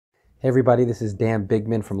Hey everybody, this is Dan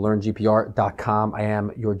Bigman from LearnGPR.com. I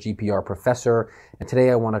am your GPR professor, and today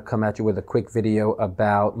I want to come at you with a quick video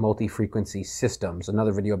about multi-frequency systems,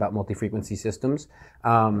 another video about multi-frequency systems,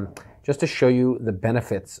 just to show you the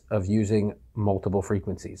benefits of using multiple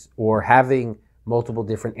frequencies or having multiple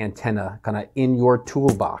different antenna kind of in your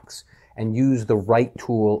toolbox and use the right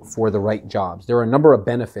tool for the right jobs. There are a number of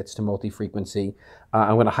benefits to multi-frequency.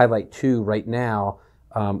 I'm going to highlight two right now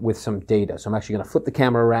with some data. So I'm actually going to flip the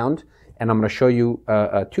camera around and I'm going to show you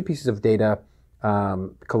two pieces of data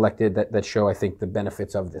collected that show, I think, the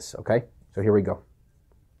benefits of this. Okay, so here we go.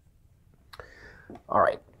 All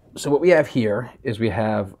right, so what we have here is we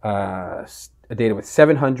have a data with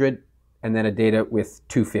 700 and then a data with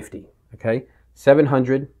 250. Okay,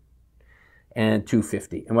 700 and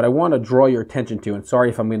 250. And what I want to draw your attention to, and sorry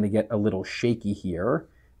if I'm going to get a little shaky here,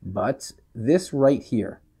 but this right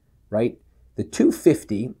here, right? The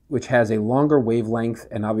 250, which has a longer wavelength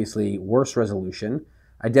and obviously worse resolution,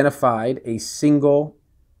 identified a single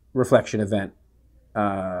reflection event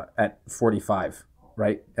at 45,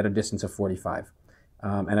 right? At a distance of 45,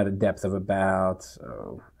 and at a depth of about,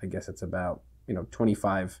 I guess it's about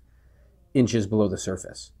 25 inches below the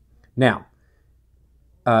surface. Now,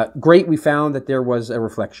 great, we found that there was a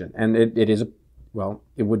reflection, and it is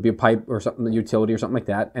it would be a pipe or something, a utility or something like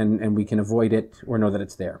that, and we can avoid it or know that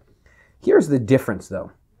it's there. Here's the difference,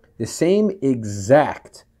 though. The same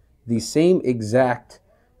exact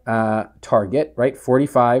target, right?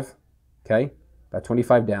 45, okay, about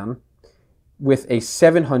 25 down, with a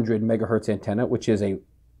 700 megahertz antenna, which is a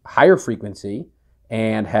higher frequency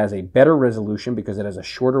and has a better resolution because it has a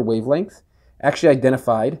shorter wavelength, actually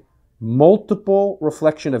identified multiple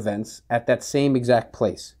reflection events at that same exact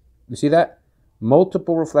place. You see that?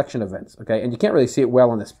 Multiple reflection events, okay? And you can't really see it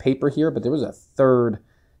well on this paper here, but there was a third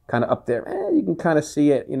kind of up there. You can kind of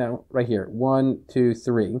see it, right here. 1, 2,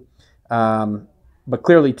 3, but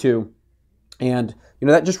clearly 2. And,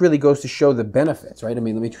 that just really goes to show the benefits, right? I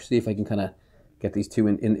mean, let me see if I can kind of get these two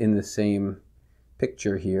in the same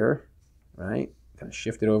picture here, right? Kind of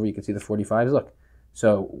shift it over. You can see the 45s. Look,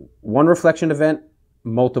 so one reflection event,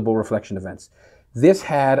 multiple reflection events. This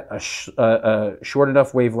had a short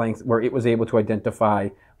enough wavelength where it was able to identify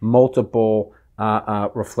multiple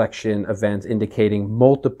reflection events, indicating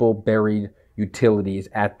multiple buried utilities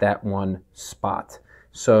at that one spot.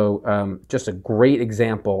 So just a great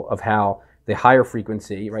example of how the higher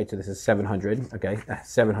frequency, right, so this is 700, okay,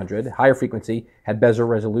 700, higher frequency had better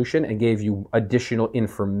resolution and gave you additional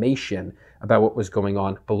information about what was going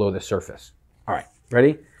on below the surface. All right,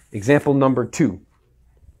 ready? Example number 2.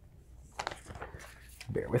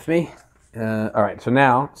 Bear with me. All right, so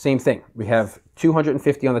now, same thing. We have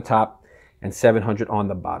 250 on the top and 700 on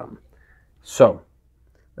the bottom. So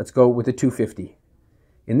let's go with the 250.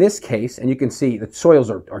 In this case, and you can see the soils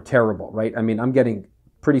are terrible, right? I mean, I'm getting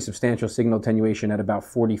pretty substantial signal attenuation at about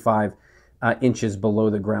 45 inches below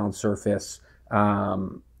the ground surface.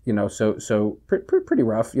 So pretty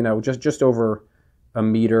rough, just over a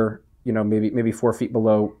meter, maybe 4 feet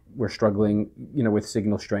below, we're struggling, with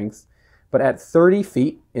signal strength. But at 30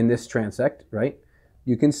 feet in this transect, right,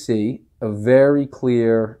 you can see a very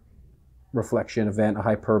clear reflection event, a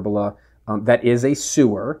hyperbola, that is a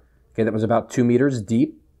sewer, okay, that was about 2 meters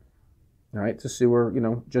deep. All right, it's a sewer,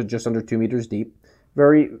 just under 2 meters deep.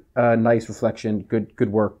 Very nice reflection, good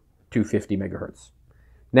work, 250 megahertz.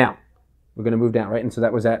 Now, we're going to move down, right? And so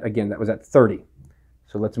that was at 30.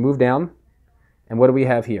 So let's move down, and what do we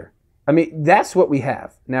have here? I mean, that's what we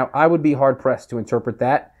have. Now, I would be hard-pressed to interpret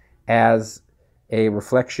that as a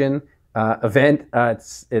reflection event.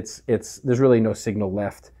 There's really no signal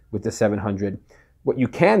left with the 700. What you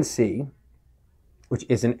can see, which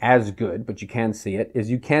isn't as good, but you can see it,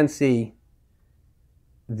 is you can see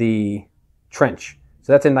the trench.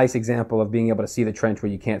 So that's a nice example of being able to see the trench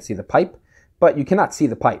where you can't see the pipe, but you cannot see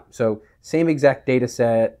the pipe. So same exact data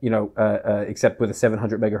set, except with a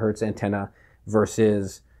 700 megahertz antenna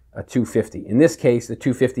versus a 250. In this case, the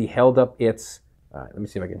 250 held up its, let me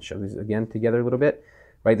see if I can show these again together a little bit,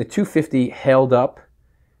 right? The 250 held up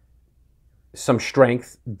some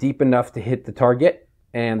strength deep enough to hit the target,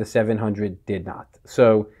 and the 700 did not.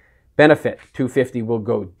 So benefit, 250 will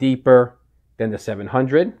go deeper than the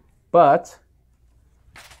 700, but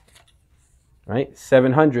right,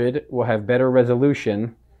 700 will have better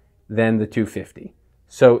resolution than the 250.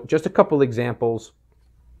 So just a couple examples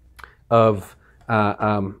of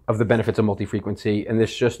the benefits of multi-frequency, and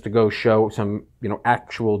this just to go show some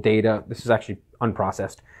actual data. This is actually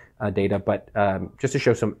unprocessed data, but just to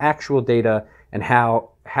show some actual data and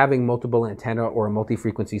how having multiple antenna or a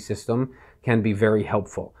multi-frequency system can be very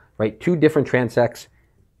helpful, right? 2 different transects,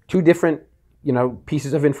 2 different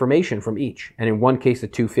pieces of information from each. And in one case, the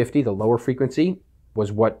 250, the lower frequency,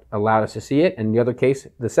 was what allowed us to see it. And in the other case,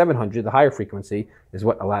 the 700, the higher frequency, is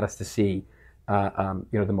what allowed us to see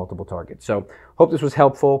the multiple targets. So hope this was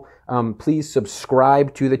helpful. Please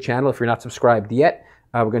subscribe to the channel if you're not subscribed yet.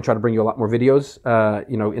 We're going to try to bring you a lot more videos,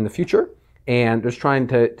 in the future. And just trying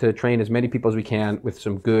to train as many people as we can with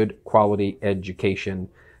some good quality education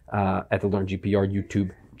at the Learn GPR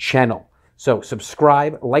YouTube channel. So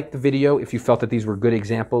subscribe, like the video if you felt that these were good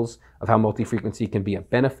examples of how multi-frequency can be a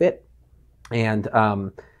benefit. And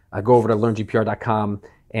go over to learngpr.com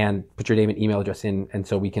and put your name and email address in, and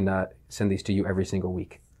so we can send these to you every single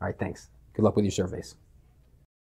week. All right, thanks. Good luck with your surveys.